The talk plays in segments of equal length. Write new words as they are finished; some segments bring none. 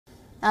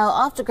Now,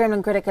 after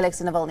Kremlin critic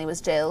Alexei Navalny was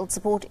jailed,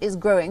 support is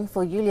growing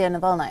for Yulia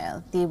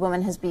Navalnaya. The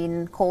woman has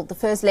been called the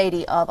first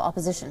lady of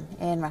opposition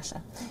in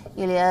Russia.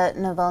 Yulia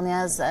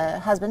Navalnaya's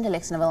husband,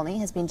 Alexei Navalny,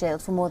 has been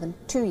jailed for more than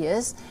 2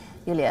 years.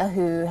 Yulia,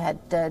 who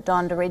had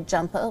donned a red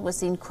jumper, was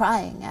seen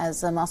crying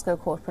as a Moscow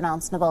court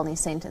pronounced Navalny's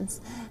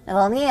sentence.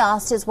 Navalny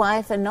asked his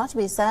wife not to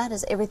be sad,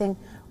 as everything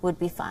would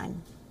be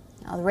fine.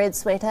 Now, the red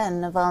sweater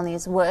and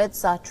Navalny's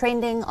words are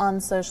trending on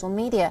social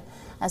media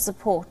as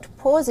support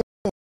pours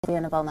into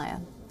Yulia Navalnaya.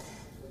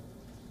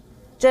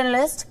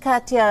 Journalist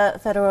Katya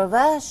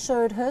Fedorova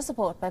showed her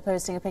support by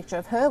posting a picture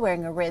of her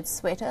wearing a red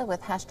sweater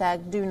with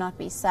hashtag "Do Not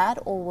Be Sad,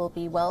 All Will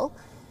Be Well."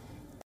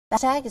 The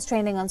hashtag is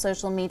trending on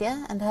social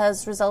media and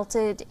has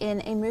resulted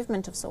in a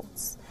movement of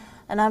sorts.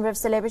 A number of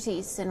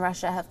celebrities in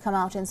Russia have come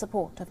out in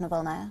support of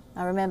Navalnaya.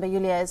 Now remember,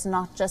 Yulia is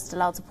not just a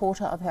loud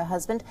supporter of her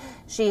husband,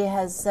 she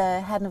has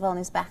had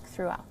Navalny's back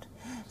throughout.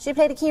 She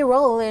played a key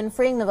role in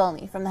freeing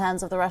Navalny from the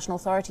hands of the Russian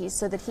authorities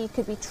so that he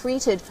could be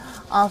treated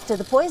after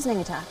the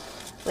poisoning attack.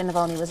 When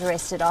Navalny was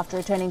arrested after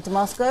returning to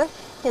Moscow,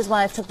 his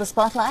wife took the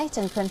spotlight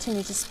and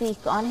continued to speak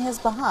on his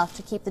behalf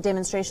to keep the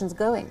demonstrations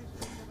going.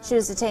 She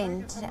was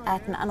detained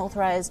at an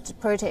unauthorized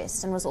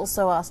protest and was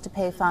also asked to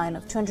pay a fine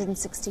of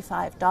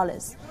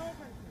 $265.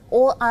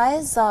 All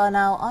eyes are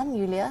now on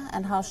Yulia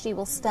and how she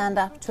will stand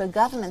up to a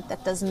government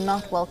that does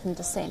not welcome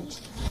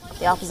dissent.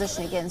 The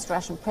opposition against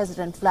Russian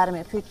President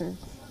Vladimir Putin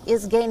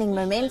is gaining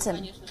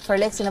momentum. For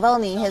Alexei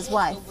Navalny, his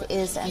wife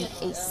is an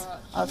ace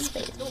of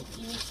spades.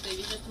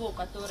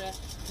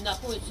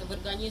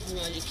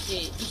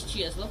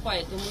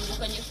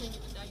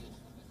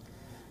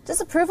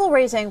 Disapproval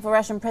rating for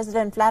Russian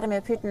President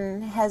Vladimir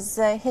Putin has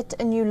hit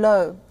a new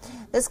low.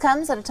 This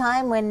comes at a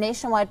time when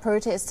nationwide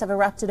protests have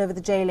erupted over the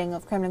jailing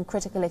of Kremlin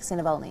critic Alexei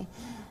Navalny.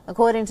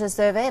 According to a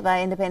survey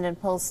by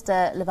independent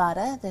pollster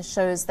Levada, this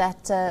shows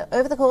that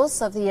over the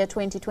course of the year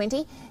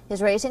 2020,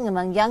 his rating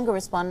among younger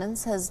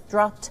respondents has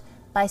dropped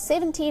by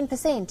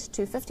 17%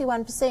 to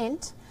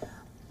 51%.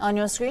 On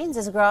your screens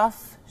is a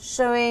graph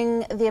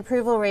showing the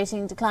approval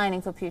rating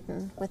declining for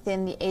Putin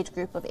within the age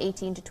group of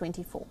 18 to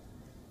 24.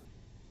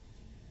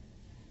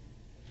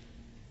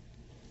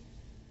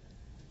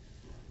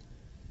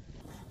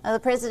 Now, the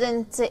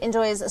president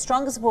enjoys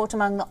stronger support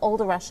among the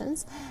older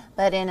Russians,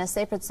 but in a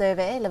separate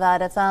survey,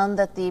 Levada found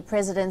that the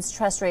president's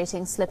trust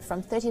rating slipped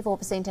from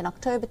 34% in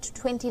October to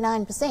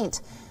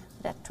 29%.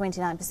 But at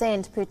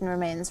 29%, Putin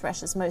remains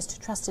Russia's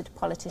most trusted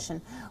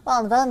politician,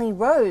 while Navalny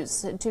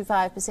rose to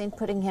 5%,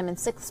 putting him in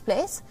 6th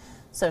place.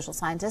 Social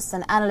scientists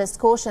and analysts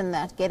caution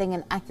that getting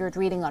an accurate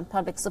reading on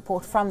public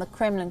support from the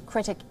Kremlin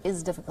critic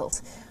is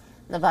difficult.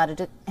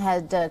 Levada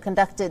had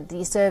conducted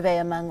the survey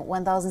among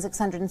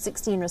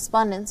 1,616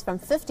 respondents from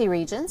 50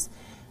 regions,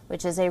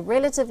 which is a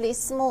relatively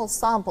small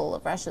sample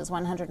of Russia's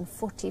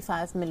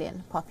 145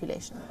 million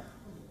population.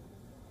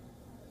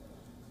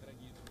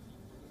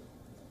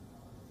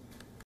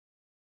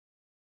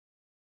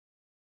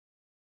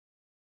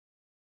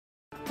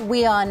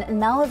 WION,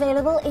 now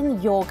available in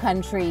your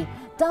country.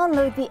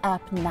 Download the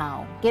app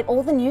now. Get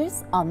all the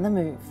news on the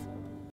move.